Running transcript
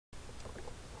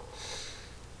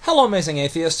Hello, amazing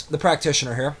atheist, the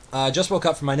practitioner here. Just woke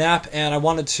up from my nap, and I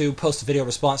wanted to post a video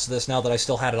response to this now that I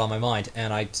still had it on my mind,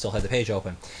 and I still had the page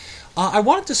open. I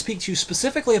wanted to speak to you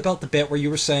specifically about the bit where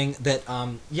you were saying that,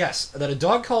 yes, that a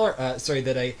dog collar,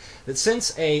 that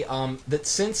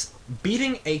since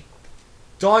beating a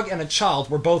dog and a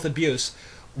child were both abuse,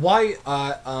 why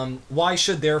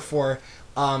should therefore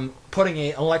putting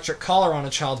an electric collar on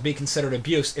a child be considered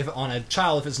abuse if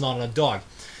it's not on a dog?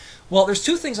 Well, there's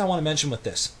two things I want to mention with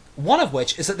this. One of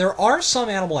which is that there are some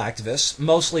animal activists,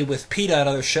 mostly with PETA and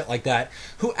other shit like that,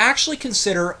 who actually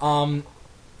consider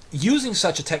using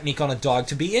such a technique on a dog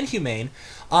to be inhumane,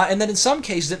 and that in some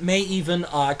cases it may even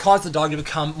cause the dog to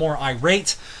become more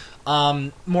irate,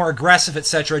 more aggressive,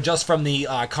 etc., just from the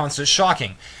constant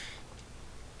shocking.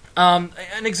 A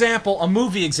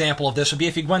movie example of this would be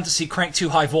if you went to see Crank 2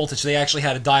 High Voltage, they actually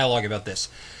had a dialogue about this.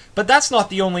 But that's not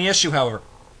the only issue, however.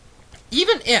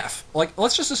 Even if,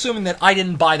 let's just assuming that I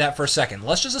didn't buy that for a second.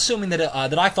 Let's just assuming that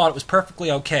that I thought it was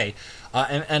perfectly okay.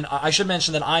 And I should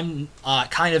mention that I'm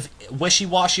kind of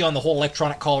wishy-washy on the whole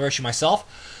electronic collar issue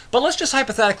myself. But let's just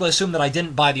hypothetically assume that I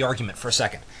didn't buy the argument for a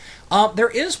second. There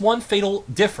is one fatal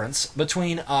difference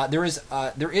between. There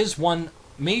is one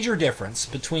major difference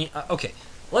between. Okay,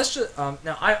 let's just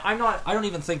now. I don't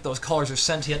even think those collars are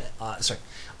sentient. I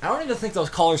don't even think those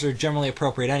collars are generally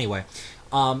appropriate anyway.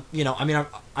 I'm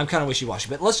kind of wishy-washy,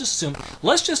 but let's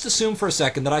just assume for a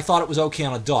second that I thought it was okay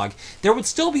on a dog. There would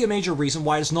still be a major reason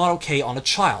why it's not okay on a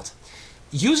child.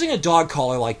 Using a dog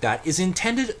collar like that is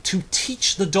intended to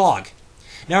teach the dog.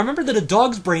 Now remember that a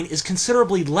dog's brain is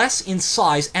considerably less in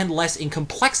size and less in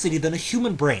complexity than a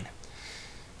human brain.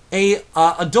 A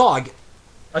dog,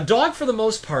 for the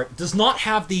most part, does not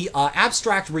have the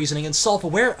abstract reasoning and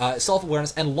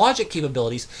self-awareness and logic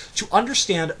capabilities to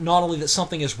understand not only that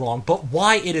something is wrong, but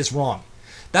why it is wrong.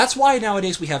 That's why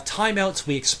nowadays we have timeouts,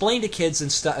 we explain to kids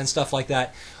and stuff like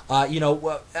that.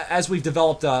 As we've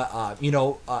developed,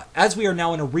 as we are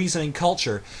now in a reasoning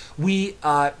culture, we,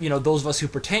 those of us who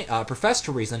profess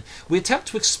to reason, we attempt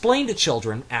to explain to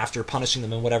children, after punishing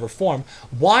them in whatever form,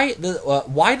 why the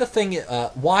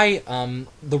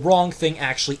wrong thing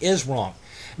actually is wrong.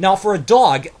 Now, for a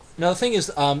dog, the thing is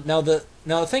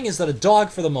that a dog,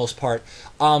 for the most part,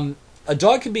 a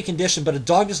dog can be conditioned, but a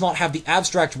dog does not have the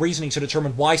abstract reasoning to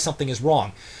determine why something is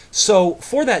wrong. So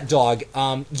for that dog,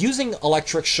 using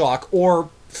electric shock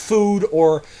or food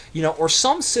or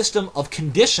some system of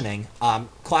conditioning,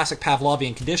 classic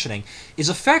Pavlovian conditioning, is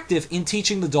effective in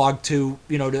teaching the dog to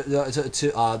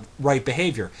right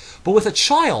behavior. But with a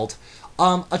child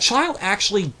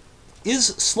actually is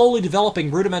slowly developing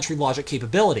rudimentary logic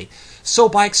capability. So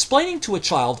by explaining to a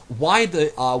child why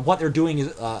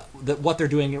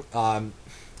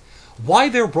why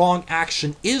their wrong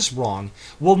action is wrong,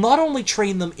 will not only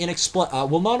train them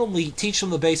will not only teach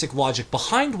them the basic logic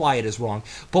behind why it is wrong,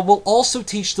 but will also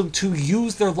teach them to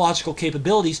use their logical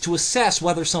capabilities to assess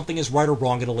whether something is right or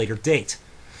wrong at a later date.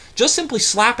 Just simply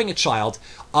slapping a child,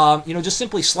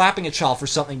 for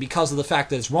something because of the fact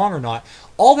that it's wrong or not,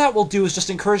 all that will do is just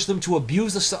encourage them to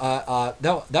abuse this. All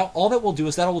that will do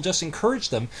is that it will just encourage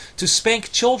them to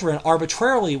spank children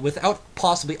arbitrarily without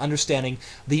possibly understanding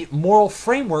the moral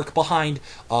framework behind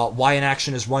why an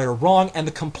action is right or wrong and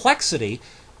the complexity.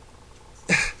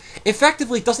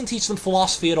 Effectively, it doesn't teach them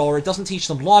philosophy at all, or it doesn't teach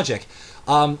them logic.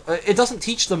 It doesn't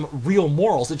teach them real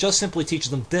morals. It just simply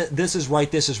teaches them this is right,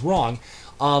 this is wrong.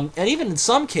 And even in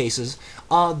some cases,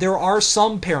 there are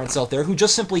some parents out there who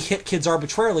just simply hit kids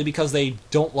arbitrarily because they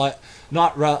don't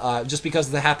just because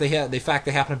of the fact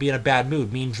they happen to be in a bad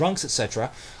mood, mean drunks,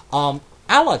 etc. A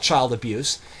la child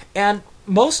abuse. And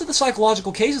most of the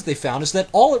psychological cases they found is that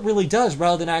all it really does,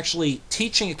 rather than actually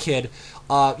teaching a kid,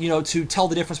 to tell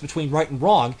the difference between right and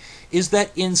wrong, is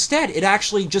that instead it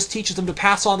actually just teaches them to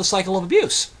pass on the cycle of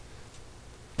abuse.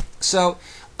 So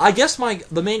I guess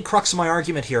the main crux of my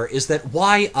argument here is that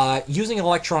why using an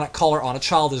electronic collar on a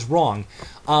child is wrong.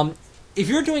 If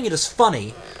you're doing it as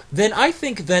funny, then I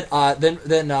think that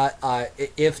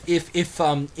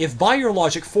if by your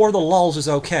logic for the lulz is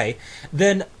okay,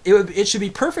 then it should be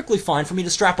perfectly fine for me to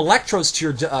strap electrodes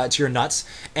to your nuts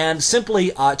and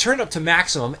simply turn it up to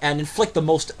maximum and inflict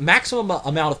the maximum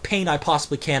amount of pain I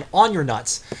possibly can on your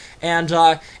nuts. And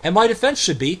my defense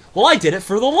should be, well, I did it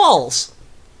for the lulz.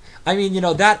 I mean,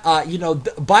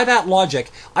 by that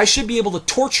logic, I should be able to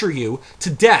torture you to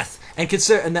death and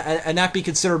that be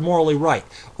considered morally right,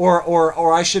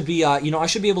 or I should be, I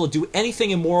should be able to do anything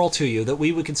immoral to you that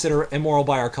we would consider immoral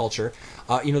by our culture,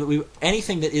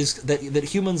 anything that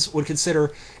humans would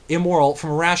consider immoral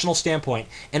from a rational standpoint,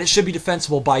 and it should be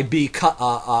defensible by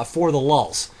for the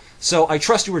lulz. So I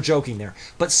trust you were joking there.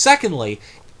 But secondly,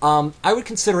 I would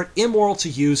consider it immoral to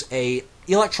use a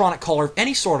electronic collar of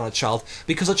any sort on a child,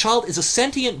 because a child is a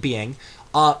sentient being,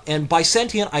 and by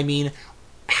sentient I mean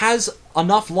has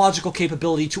enough logical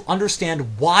capability to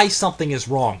understand why something is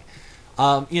wrong,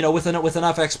 with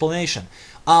enough explanation.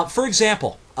 For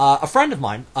example, a friend of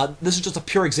mine, this is just a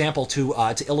pure example to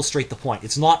illustrate the point.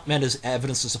 It's not meant as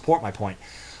evidence to support my point.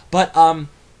 But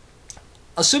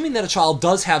assuming that a child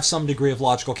does have some degree of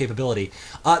logical capability,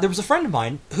 there was a friend of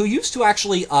mine who used to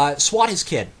actually swat his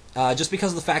kid. Just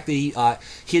because of the fact that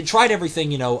he had tried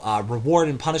everything, reward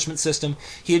and punishment system.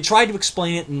 He had tried to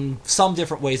explain it in some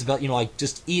different ways about, like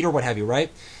just eat or what have you, right?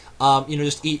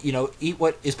 Just eat, eat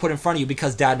what is put in front of you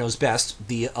because dad knows best,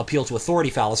 the appeal to authority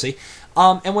fallacy.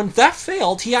 And when that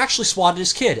failed, he actually swatted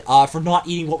his kid for not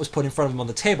eating what was put in front of him on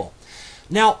the table.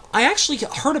 Now, I actually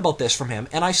heard about this from him,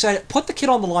 and I said, put the kid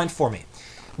on the line for me.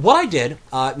 What I did,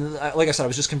 like I said, I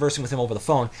was just conversing with him over the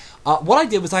phone. What I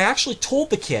did was I actually told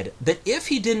the kid that if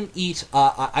he didn't eat,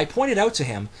 I pointed out to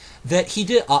him that he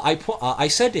did. I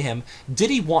said to him, did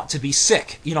he want to be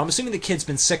sick? I'm assuming the kid's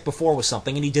been sick before with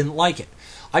something and he didn't like it.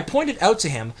 I pointed out to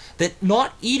him that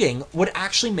not eating would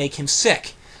actually make him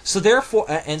sick. So therefore,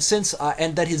 and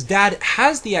that his dad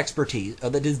has the expertise,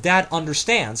 that his dad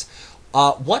understands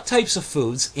what types of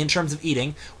foods, in terms of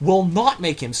eating, will not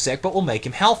make him sick but will make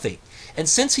him healthy. And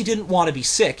since he didn't want to be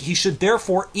sick, he should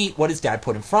therefore eat what his dad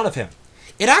put in front of him.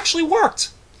 It actually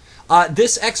worked.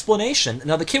 This explanation,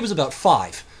 now the kid was about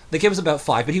 5. But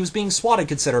he was being swatted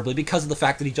considerably because of the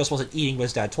fact that he just wasn't eating what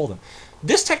his dad told him.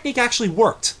 This technique actually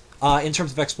worked in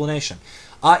terms of explanation.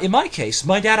 In my case,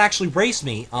 my dad actually raised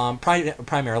me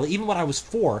primarily, even when I was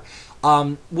 4,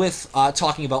 with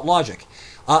talking about logic.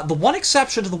 The one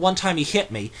exception to the one time he hit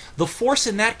me, the force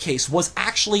in that case was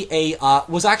actually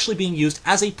being used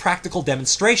as a practical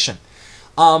demonstration.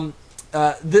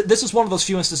 This is one of those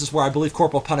few instances where I believe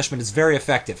corporal punishment is very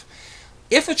effective.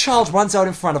 If a child runs out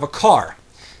in front of a car,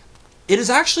 it is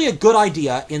actually a good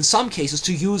idea in some cases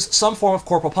to use some form of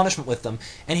corporal punishment with them,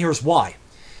 and here's why.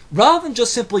 Rather than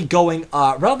just simply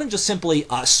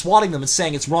swatting them and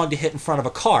saying it's wrong to hit in front of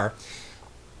a car,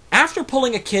 after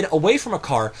pulling a kid away from a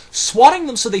car, swatting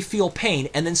them so they feel pain,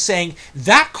 and then saying,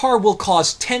 that car will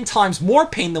cause 10 times more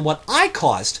pain than what I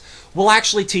caused, will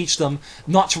actually teach them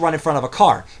not to run in front of a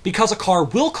car, because a car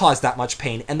will cause that much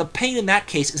pain, and the pain in that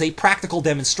case is a practical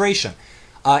demonstration.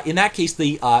 In that case,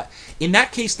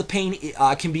 the pain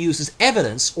can be used as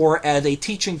evidence or as a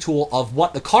teaching tool of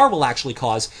what the car will actually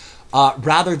cause,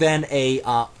 rather than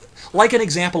like an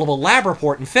example of a lab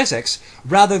report in physics,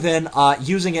 rather than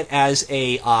using it as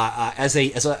an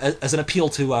appeal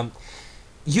to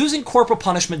using corporal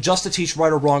punishment just to teach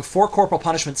right or wrong for corporal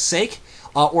punishment's sake,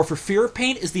 or for fear of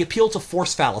pain, is the appeal to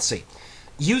force fallacy.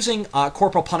 Using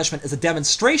corporal punishment as a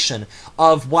demonstration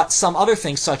of what some other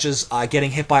things, such as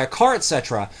getting hit by a car,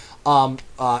 etc.,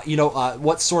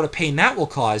 what sort of pain that will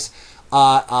cause,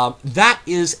 that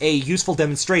is a useful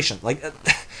demonstration.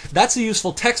 That's a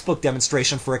useful textbook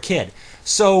demonstration for a kid.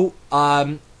 So,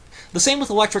 the same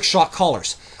with electric shock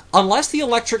collars. Unless the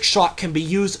electric shock can be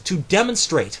used to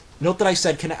demonstrate, note that I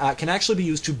said can actually be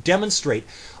used to demonstrate,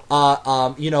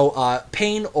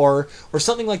 pain or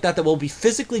something like that will be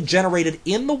physically generated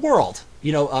in the world,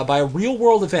 by a real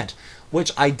world event,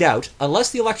 which I doubt.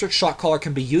 Unless the electric shock collar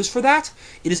can be used for that,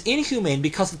 it is inhumane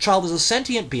because the child is a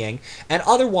sentient being, and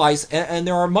otherwise, and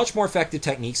there are much more effective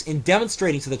techniques in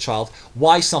demonstrating to the child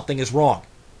why something is wrong.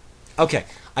 Okay,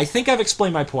 I think I've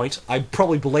explained my point. I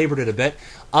probably belabored it a bit,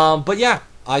 but yeah,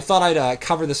 I thought I'd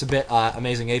cover this a bit,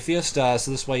 Amazing Atheist, so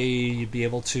this way you'd be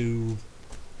able to...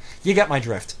 You get my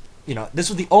drift. This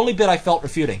was the only bit I felt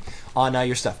refuting on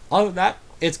your stuff. Other than that,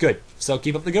 it's good. So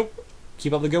keep up the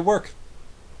good work.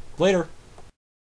 Later.